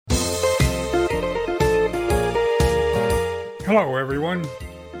Hello, everyone.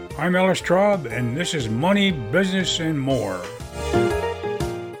 I'm Ellis Traub, and this is Money, Business, and More.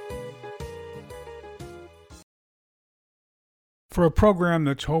 For a program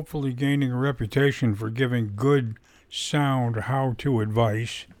that's hopefully gaining a reputation for giving good, sound, how-to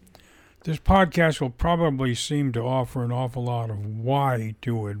advice, this podcast will probably seem to offer an awful lot of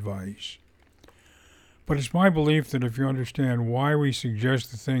why-to advice. But it's my belief that if you understand why we suggest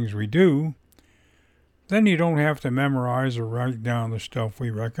the things we do, then you don't have to memorize or write down the stuff we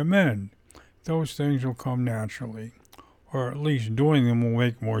recommend. Those things will come naturally, or at least doing them will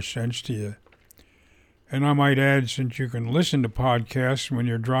make more sense to you. And I might add, since you can listen to podcasts when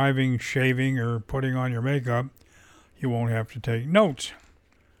you're driving, shaving, or putting on your makeup, you won't have to take notes.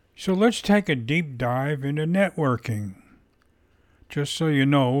 So let's take a deep dive into networking. Just so you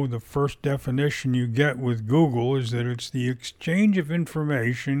know, the first definition you get with Google is that it's the exchange of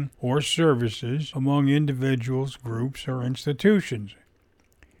information or services among individuals, groups, or institutions.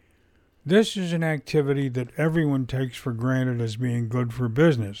 This is an activity that everyone takes for granted as being good for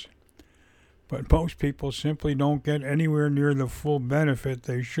business, but most people simply don't get anywhere near the full benefit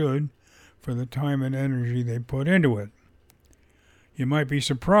they should for the time and energy they put into it. You might be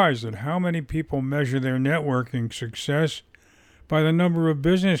surprised at how many people measure their networking success by the number of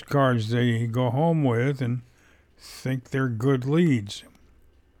business cards they go home with and think they're good leads.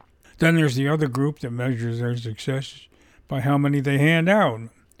 Then there's the other group that measures their success by how many they hand out.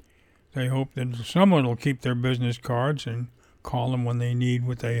 They hope that someone will keep their business cards and call them when they need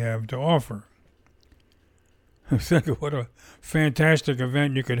what they have to offer. Think of what a fantastic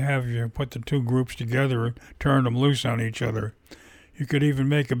event you could have if you put the two groups together and turn them loose on each other. You could even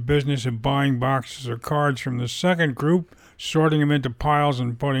make a business of buying boxes of cards from the second group, sorting them into piles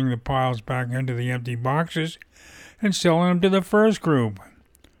and putting the piles back into the empty boxes, and selling them to the first group.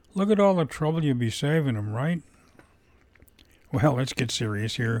 Look at all the trouble you'd be saving them, right? Well, let's get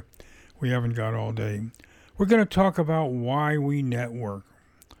serious here. We haven't got all day. We're going to talk about why we network.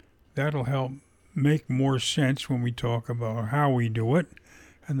 That'll help make more sense when we talk about how we do it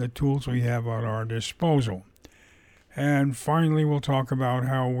and the tools we have at our disposal. And finally, we'll talk about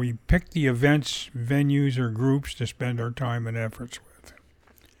how we pick the events, venues, or groups to spend our time and efforts with.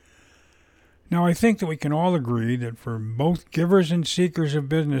 Now, I think that we can all agree that for both givers and seekers of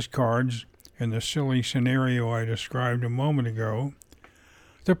business cards, in the silly scenario I described a moment ago,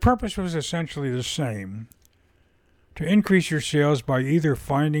 the purpose was essentially the same: to increase your sales by either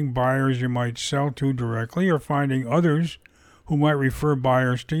finding buyers you might sell to directly or finding others who might refer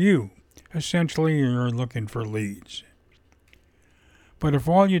buyers to you. Essentially, you're looking for leads. But if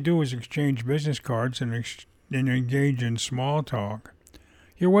all you do is exchange business cards and engage in small talk,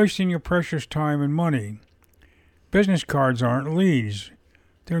 you're wasting your precious time and money. Business cards aren't leads.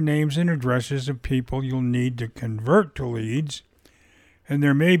 They're names and addresses of people you'll need to convert to leads, and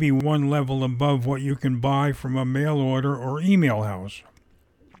there may be one level above what you can buy from a mail order or email house.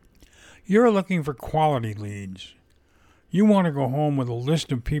 You're looking for quality leads. You want to go home with a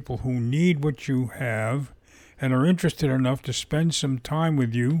list of people who need what you have and are interested enough to spend some time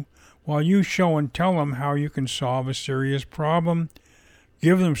with you while you show and tell them how you can solve a serious problem,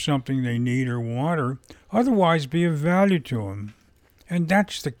 give them something they need or want, or otherwise be of value to them. And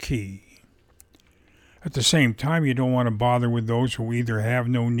that's the key. At the same time, you don't want to bother with those who either have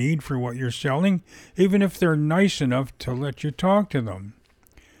no need for what you're selling, even if they're nice enough to let you talk to them.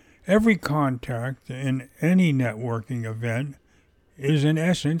 Every contact in any networking event is, in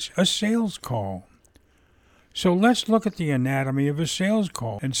essence, a sales call. So let's look at the anatomy of a sales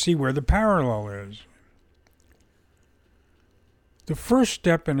call and see where the parallel is. The first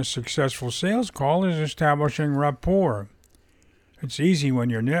step in a successful sales call is establishing rapport. It's easy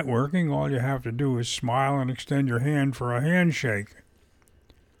when you're networking. All you have to do is smile and extend your hand for a handshake.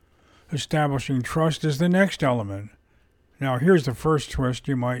 Establishing trust is the next element. Now, here's the first twist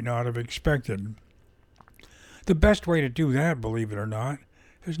you might not have expected. The best way to do that, believe it or not,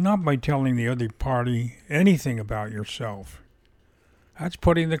 is not by telling the other party anything about yourself. That's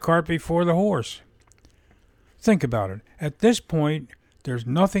putting the cart before the horse. Think about it. At this point, there's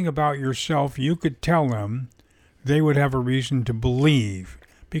nothing about yourself you could tell them they would have a reason to believe,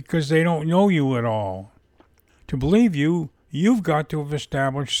 because they don't know you at all. To believe you, you've got to have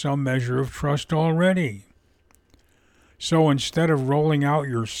established some measure of trust already. So instead of rolling out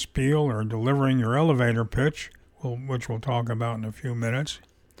your spiel or delivering your elevator pitch, which we'll talk about in a few minutes,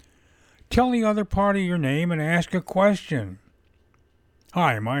 tell the other party your name and ask a question.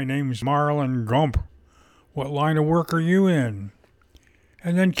 Hi, my name's Marlon Gump. What line of work are you in?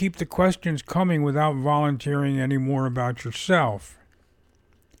 And then keep the questions coming without volunteering any more about yourself.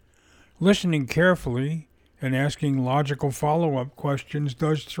 Listening carefully and asking logical follow-up questions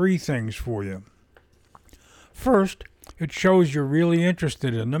does three things for you. First, it shows you're really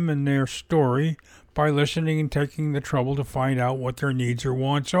interested in them and their story by listening and taking the trouble to find out what their needs or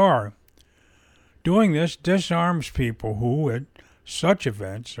wants are. Doing this disarms people who, at such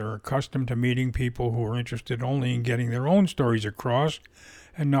events, are accustomed to meeting people who are interested only in getting their own stories across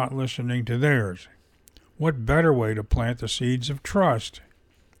and not listening to theirs. What better way to plant the seeds of trust?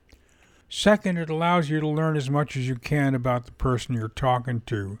 Second, it allows you to learn as much as you can about the person you're talking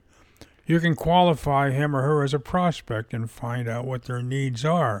to. You can qualify him or her as a prospect and find out what their needs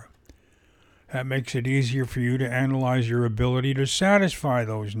are. That makes it easier for you to analyze your ability to satisfy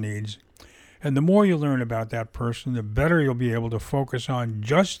those needs. And the more you learn about that person, the better you'll be able to focus on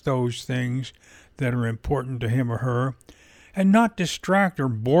just those things that are important to him or her, and not distract or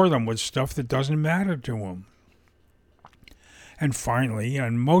bore them with stuff that doesn't matter to them. And finally,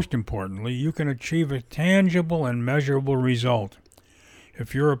 and most importantly, you can achieve a tangible and measurable result.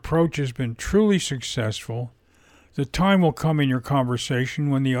 If your approach has been truly successful, the time will come in your conversation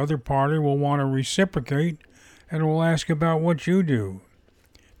when the other party will want to reciprocate and will ask about what you do.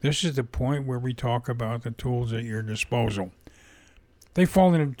 This is the point where we talk about the tools at your disposal. They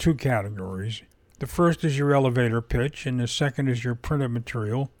fall into two categories. The first is your elevator pitch, and the second is your printed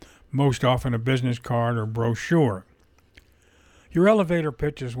material, most often a business card or brochure. Your elevator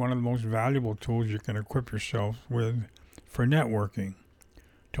pitch is one of the most valuable tools you can equip yourself with for networking.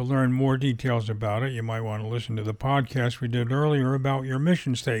 To learn more details about it, you might want to listen to the podcast we did earlier about your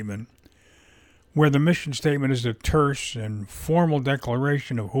mission statement, where the mission statement is a terse and formal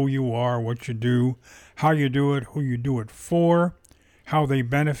declaration of who you are, what you do, how you do it, who you do it for, how they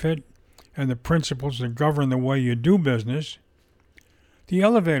benefit, and the principles that govern the way you do business. The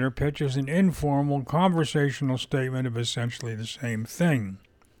elevator pitch is an informal, conversational statement of essentially the same thing.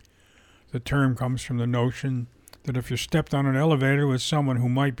 The term comes from the notion that if you stepped on an elevator with someone who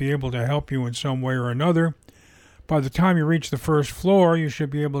might be able to help you in some way or another, by the time you reach the first floor, you should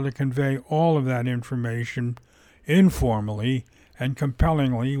be able to convey all of that information informally and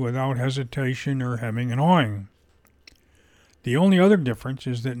compellingly without hesitation or hemming and hawing. The only other difference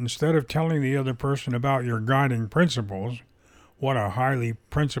is that instead of telling the other person about your guiding principles, what a highly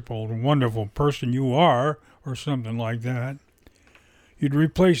principled, wonderful person you are, or something like that, you'd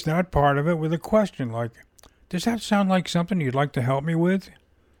replace that part of it with a question like, does that sound like something you'd like to help me with?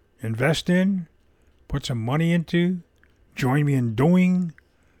 Invest in? Put some money into? Join me in doing?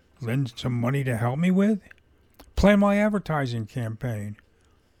 Lend some money to help me with? Plan my advertising campaign?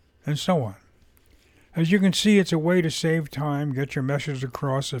 And so on. As you can see, it's a way to save time, get your message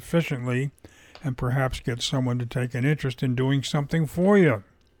across efficiently, and perhaps get someone to take an interest in doing something for you.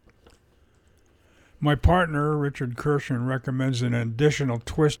 My partner, Richard Kirschner, recommends an additional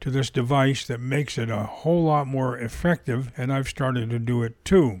twist to this device that makes it a whole lot more effective, and I've started to do it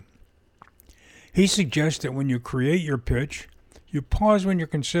too. He suggests that when you create your pitch, you pause when you're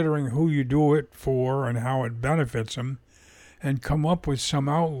considering who you do it for and how it benefits them, and come up with some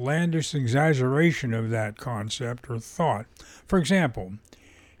outlandish exaggeration of that concept or thought. For example,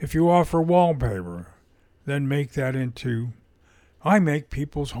 if you offer wallpaper, then make that into, I make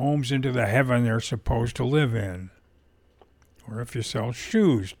people's homes into the heaven they're supposed to live in. Or if you sell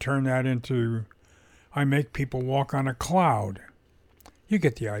shoes, turn that into, I make people walk on a cloud. You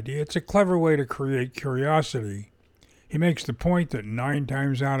get the idea. It's a clever way to create curiosity. He makes the point that 9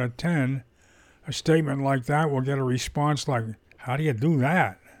 times out of 10, a statement like that will get a response like, how do you do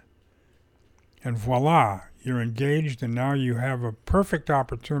that? And voila, you're engaged, and now you have a perfect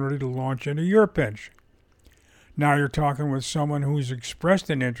opportunity to launch into your pitch. Now you're talking with someone who's expressed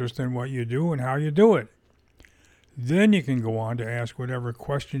an interest in what you do and how you do it. Then you can go on to ask whatever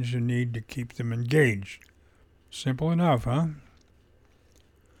questions you need to keep them engaged. Simple enough, huh?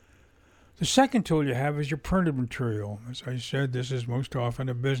 The second tool you have is your printed material. As I said, this is most often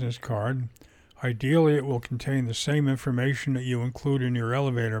a business card. Ideally, it will contain the same information that you include in your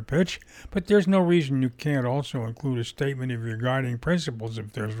elevator pitch, but there's no reason you can't also include a statement of your guiding principles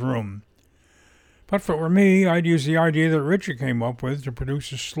if there's room. But for me, I'd use the idea that Richard came up with to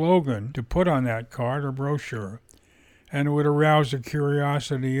produce a slogan to put on that card or brochure, and it would arouse the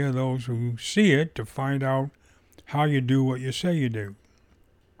curiosity of those who see it to find out how you do what you say you do.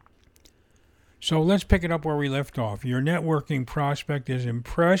 So let's pick it up where we left off. Your networking prospect is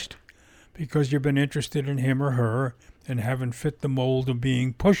impressed because you've been interested in him or her and haven't fit the mold of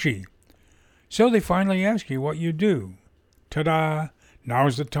being pushy. So they finally ask you what you do. Ta-da!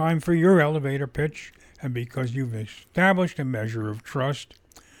 Now's the time for your elevator pitch, and because you've established a measure of trust,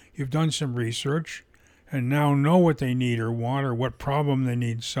 you've done some research, and now know what they need or want or what problem they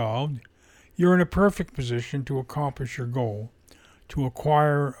need solved, you're in a perfect position to accomplish your goal, to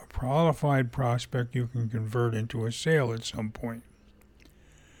acquire a qualified prospect you can convert into a sale at some point.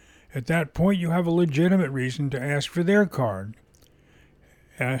 At that point, you have a legitimate reason to ask for their card.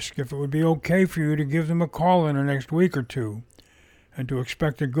 Ask if it would be okay for you to give them a call in the next week or two, and to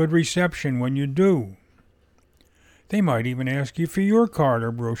expect a good reception when you do. They might even ask you for your card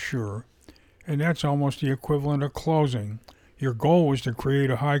or brochure, and that's almost the equivalent of closing. Your goal was to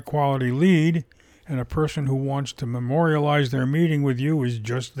create a high-quality lead, and a person who wants to memorialize their meeting with you is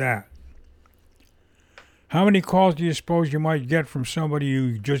just that. How many calls do you suppose you might get from somebody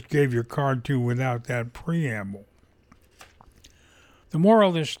you just gave your card to without that preamble? The moral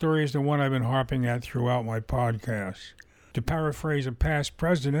of this story is the one I've been harping at throughout my podcast. To paraphrase a past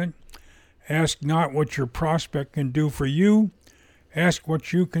president, ask not what your prospect can do for you, ask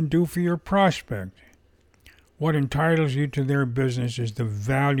what you can do for your prospect. What entitles you to their business is the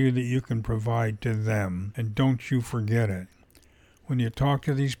value that you can provide to them, and don't you forget it. When you talk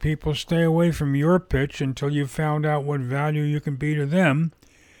to these people, stay away from your pitch until you've found out what value you can be to them,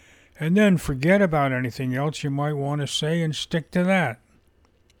 and then forget about anything else you might want to say and stick to that.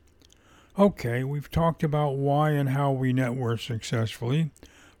 Okay, we've talked about why and how we network successfully.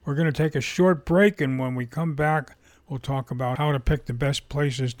 We're going to take a short break, and when we come back, we'll talk about how to pick the best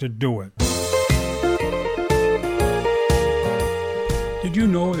places to do it. Did you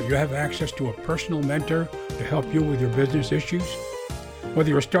know that you have access to a personal mentor to help you with your business issues? Whether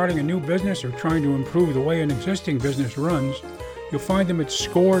you're starting a new business or trying to improve the way an existing business runs, you'll find them at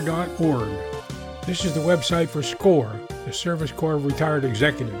SCORE.org. This is the website for SCORE, the Service Corps of Retired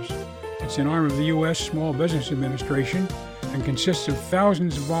Executives. It's an arm of the U.S. Small Business Administration and consists of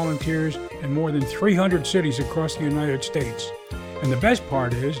thousands of volunteers in more than 300 cities across the United States. And the best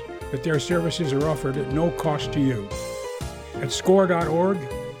part is that their services are offered at no cost to you. At SCORE.org,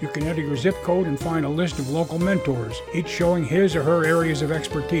 you can enter your zip code and find a list of local mentors, each showing his or her areas of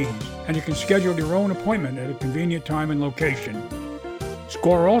expertise, and you can schedule your own appointment at a convenient time and location.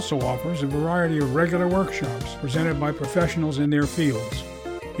 SCORE also offers a variety of regular workshops presented by professionals in their fields.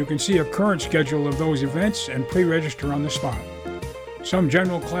 You can see a current schedule of those events and pre-register on the spot. Some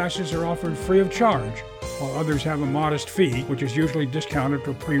general classes are offered free of charge, while others have a modest fee, which is usually discounted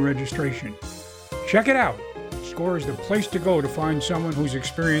for pre-registration. Check it out. SCORE is the place to go to find someone whose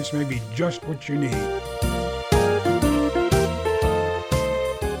experience may be just what you need.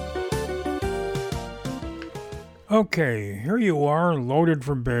 Okay, here you are, loaded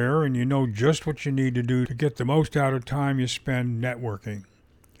for bear, and you know just what you need to do to get the most out of time you spend networking.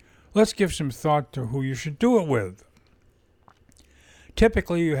 Let's give some thought to who you should do it with.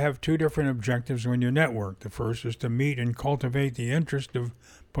 Typically, you have two different objectives when you network. The first is to meet and cultivate the interest of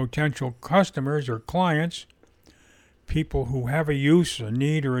potential customers or clients, people who have a use, a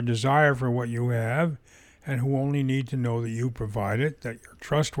need, or a desire for what you have, and who only need to know that you provide it, that you're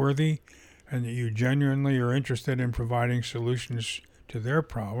trustworthy, and that you genuinely are interested in providing solutions to their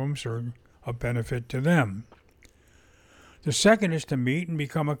problems or a benefit to them. The second is to meet and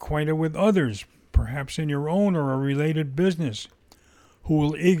become acquainted with others, perhaps in your own or a related business, who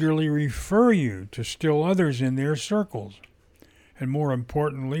will eagerly refer you to still others in their circles, and more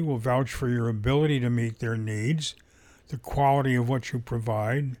importantly, will vouch for your ability to meet their needs, the quality of what you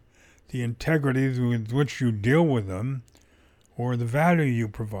provide, the integrity with which you deal with them, or the value you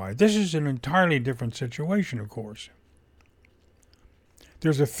provide. This is an entirely different situation, of course.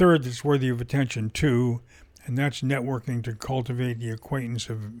 There's a third that's worthy of attention too, and that's networking to cultivate the acquaintance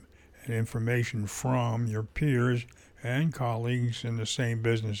of and information from your peers and colleagues in the same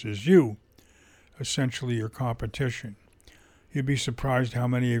business as you, essentially your competition. You'd be surprised how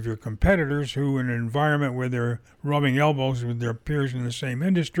many of your competitors who, in an environment where they're rubbing elbows with their peers in the same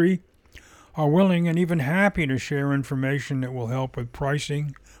industry, are willing and even happy to share information that will help with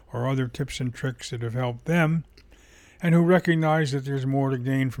pricing or other tips and tricks that have helped them, and who recognize that there's more to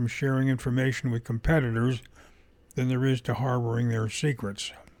gain from sharing information with competitors than there is to harboring their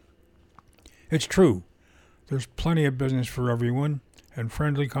secrets. It's true, there's plenty of business for everyone, and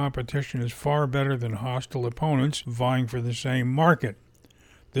friendly competition is far better than hostile opponents vying for the same market.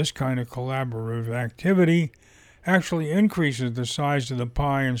 This kind of collaborative activity actually increases the size of the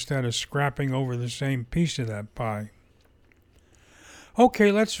pie instead of scrapping over the same piece of that pie.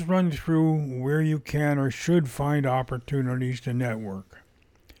 Okay, let's run through where you can or should find opportunities to network.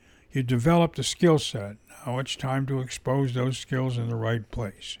 You developed a skill set. Now it's time to expose those skills in the right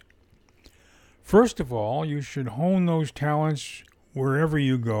place. First of all, you should hone those talents wherever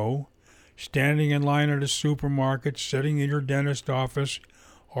you go, standing in line at a supermarket, sitting in your dentist office,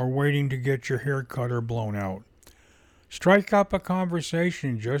 or waiting to get your hair cut or blown out. Strike up a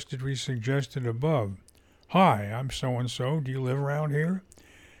conversation just as we suggested above. Hi, I'm so-and-so. Do you live around here?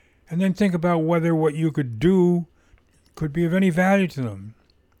 And then think about whether what you could do could be of any value to them.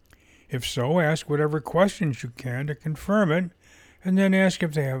 If so, ask whatever questions you can to confirm it, and then ask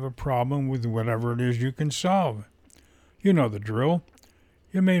if they have a problem with whatever it is you can solve. You know the drill.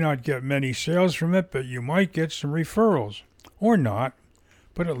 You may not get many sales from it, but you might get some referrals. Or not,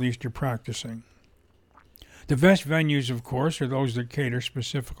 but at least you're practicing. The best venues, of course, are those that cater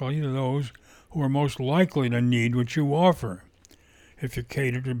specifically to those who are most likely to need what you offer. If you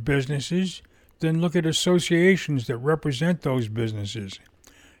cater to businesses, then look at associations that represent those businesses.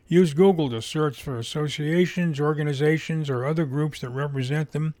 Use Google to search for associations, organizations, or other groups that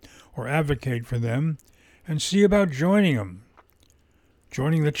represent them or advocate for them, and see about joining them.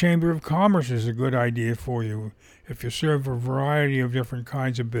 Joining the Chamber of Commerce is a good idea for you if you serve a variety of different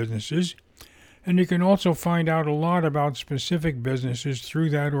kinds of businesses, and you can also find out a lot about specific businesses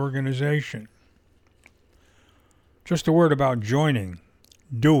through that organization. Just a word about joining.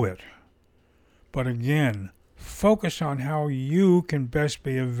 Do it. But again, focus on how you can best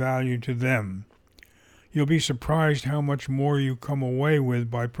be of value to them. You'll be surprised how much more you come away with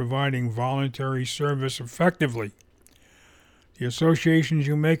by providing voluntary service effectively. The associations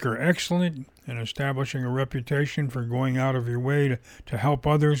you make are excellent, and establishing a reputation for going out of your way to help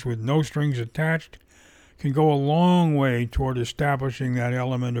others with no strings attached can go a long way toward establishing that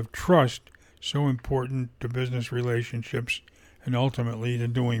element of trust so important to business relationships and ultimately to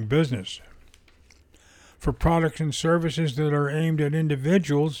doing business. For products and services that are aimed at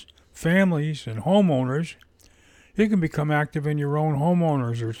individuals, families, and homeowners, you can become active in your own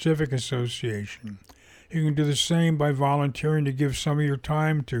homeowners or civic association. You can do the same by volunteering to give some of your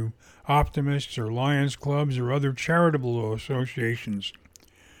time to Optimists or Lions Clubs or other charitable associations.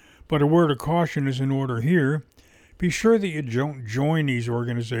 But a word of caution is in order here. Be sure that you don't join these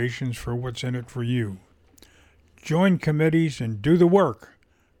organizations for what's in it for you. Join committees and do the work.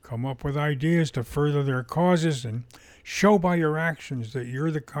 Come up with ideas to further their causes and show by your actions that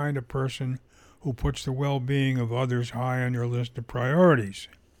you're the kind of person who puts the well-being of others high on your list of priorities.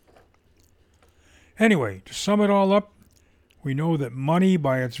 Anyway, to sum it all up, we know that money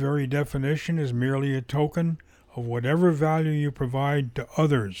by its very definition is merely a token of whatever value you provide to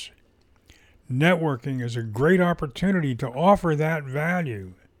others. Networking is a great opportunity to offer that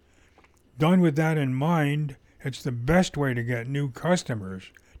value. Done with that in mind, it's the best way to get new customers,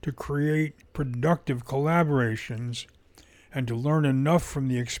 to create productive collaborations, and to learn enough from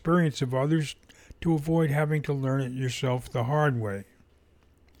the experience of others to avoid having to learn it yourself the hard way.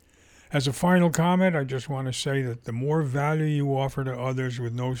 As a final comment, I just want to say that the more value you offer to others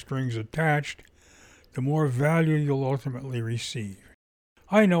with no strings attached, the more value you'll ultimately receive.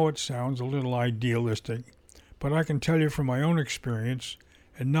 I know it sounds a little idealistic, but I can tell you from my own experience,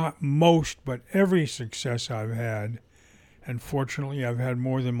 and not most but every success I've had, and fortunately I've had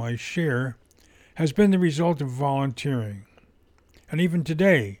more than my share, has been the result of volunteering. And even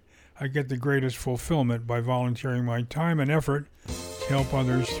today, I get the greatest fulfillment by volunteering my time and effort to help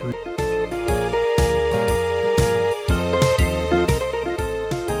others through